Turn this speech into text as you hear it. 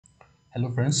Hello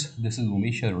friends, this is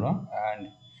Umesh Arora, and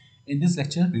in this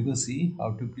lecture we will see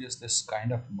how to create this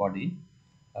kind of body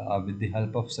with the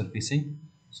help of surfacing.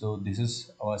 So this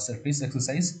is our surface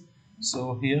exercise.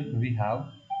 So here we have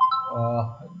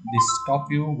this top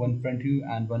view, one front view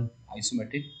and one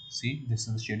isometric. See, this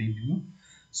is the shading view.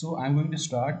 So I'm going to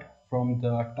start from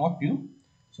the top view.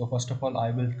 So first of all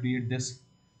I will create this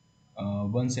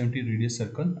 170 radius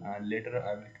circle, and later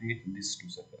I will create these two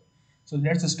circles. So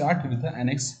let's start with the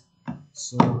annex.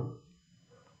 So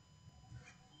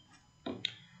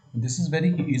this is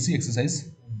very easy exercise,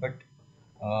 but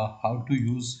how to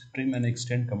use trim and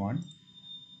extend command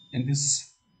in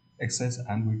this exercise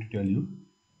I'm going to tell you.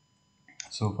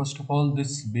 So first of all,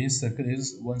 this base circle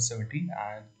is 170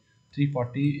 and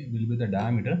 340 will be the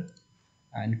diameter,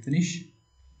 and finish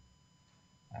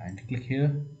and click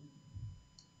here.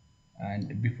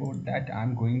 And before that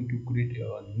I'm going to create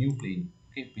a new plane,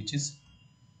 okay, which is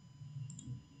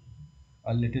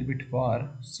a little bit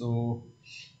far. So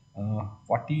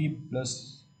 40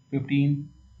 plus 15,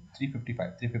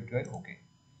 355, 355, okay.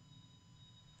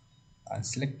 And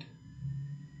select,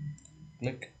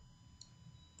 click,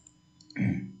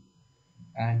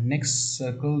 and next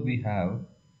circle we have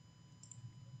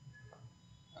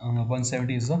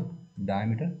 170 is the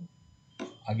diameter,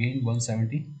 again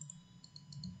 170,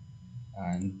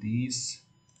 and these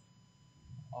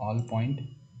all point,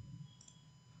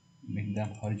 make them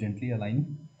horizontally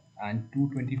aligned, and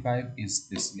 225 is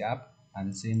this gap,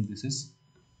 and the same this is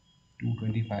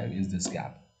 225 is this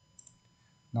gap.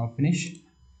 Now finish.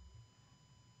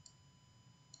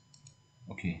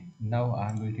 Okay, now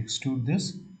I'm going to extrude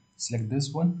this. Select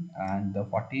this one, and the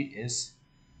 40 is,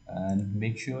 and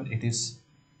make sure it is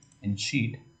in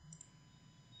sheet,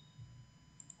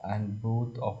 and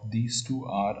both of these two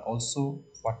are also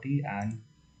 40 and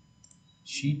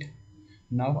sheet.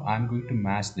 Now I'm going to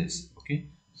match this. Okay,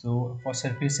 so for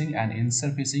surfacing and in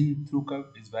surfacing, through curve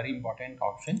is very important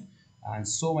option, and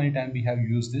so many times we have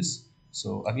used this.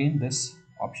 So again, this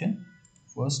option,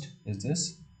 first is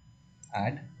this,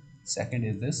 add, second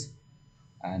is this,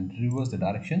 and reverse the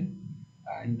direction,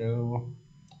 and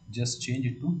just change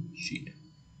it to sheet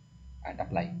and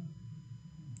apply.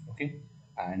 Okay,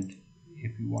 and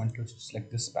if you want to select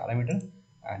this parameter,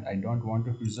 and I don't want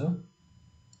to preserve,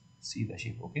 see the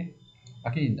shape. Okay,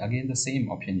 again the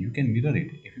same option, you can mirror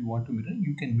it. If you want to mirror,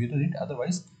 you can mirror it,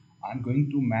 otherwise I'm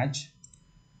going to match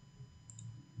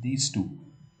these two.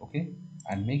 Okay,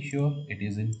 and make sure it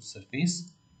is in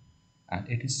surface and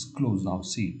it is closed. Now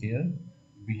see here,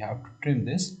 we have to trim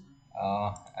this,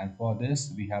 and for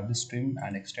this we have this trim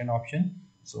and extend option.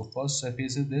 So first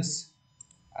surface is this,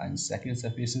 and second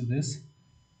surface is this,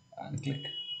 and click,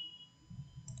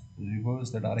 reverse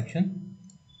the direction,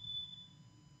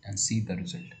 and see the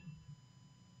result.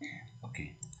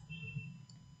 Okay,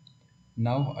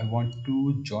 now I want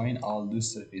to join all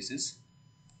these surfaces.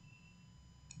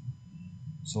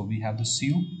 So we have the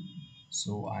sew,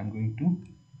 so I'm going to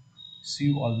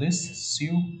sew all this,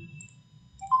 sew.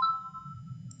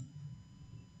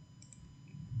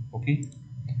 Okay,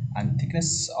 and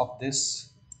thickness of this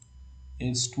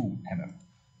is 2 mm.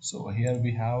 So here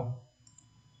we have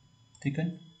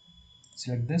thicken,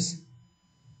 select this,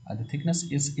 and the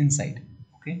thickness is inside.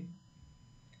 Okay,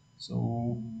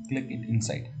 so click it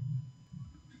inside,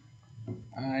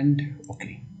 and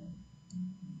okay,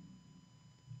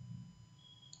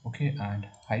 okay, and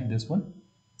hide this one.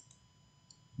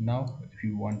 Now if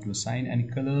you want to assign any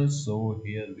colors, so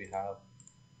here we have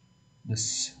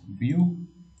this view,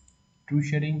 true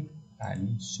shading,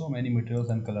 and so many materials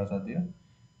and colors are there,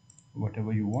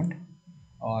 whatever you want.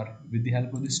 Or with the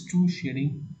help of this true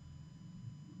shading,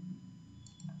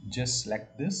 just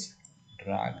select this,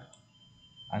 drag,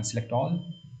 and select all,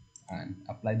 and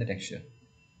apply the texture.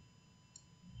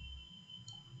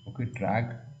 Okay,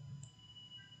 drag,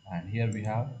 and here we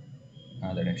have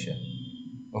another texture.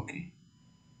 Okay,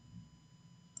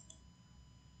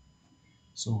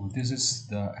 so this is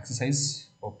the exercise.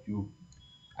 Hope you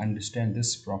understand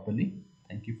this properly.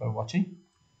 Thank you for watching.